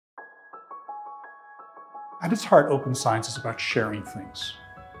At its heart, open science is about sharing things.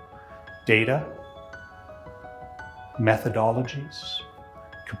 Data, methodologies,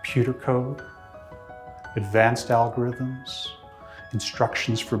 computer code, advanced algorithms,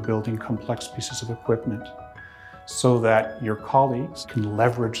 instructions for building complex pieces of equipment, so that your colleagues can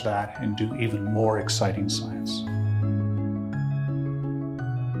leverage that and do even more exciting science.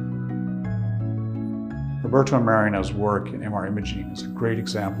 Roberto and Mariana's work in MR imaging is a great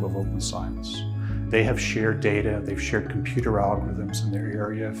example of open science. They have shared data, they've shared computer algorithms in their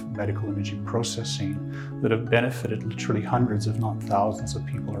area of medical imaging processing that have benefited literally hundreds, if not thousands, of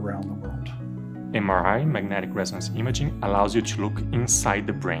people around the world. MRI, magnetic resonance imaging, allows you to look inside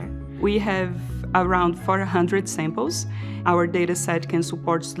the brain. We have around 400 samples. Our data set can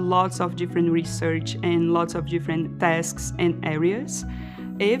support lots of different research and lots of different tasks and areas.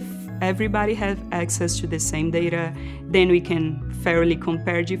 If everybody has access to the same data, then we can fairly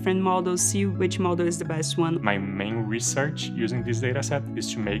compare different models, see which model is the best one. My main research using this data set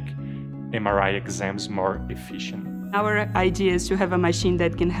is to make MRI exams more efficient. Our idea is to have a machine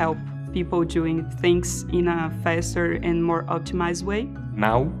that can help people doing things in a faster and more optimized way.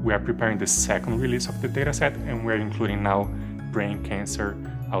 Now we are preparing the second release of the dataset, and we're including now brain cancer,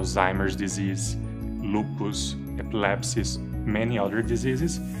 Alzheimer's disease, lupus, epilepsy, many other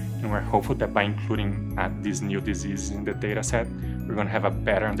diseases, and we're hopeful that by including these new diseases in the dataset, we're going to have a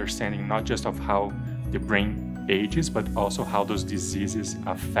better understanding not just of how the brain ages, but also how those diseases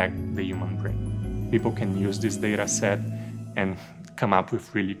affect the human brain. People can use this dataset and come up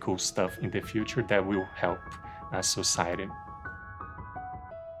with really cool stuff in the future that will help society.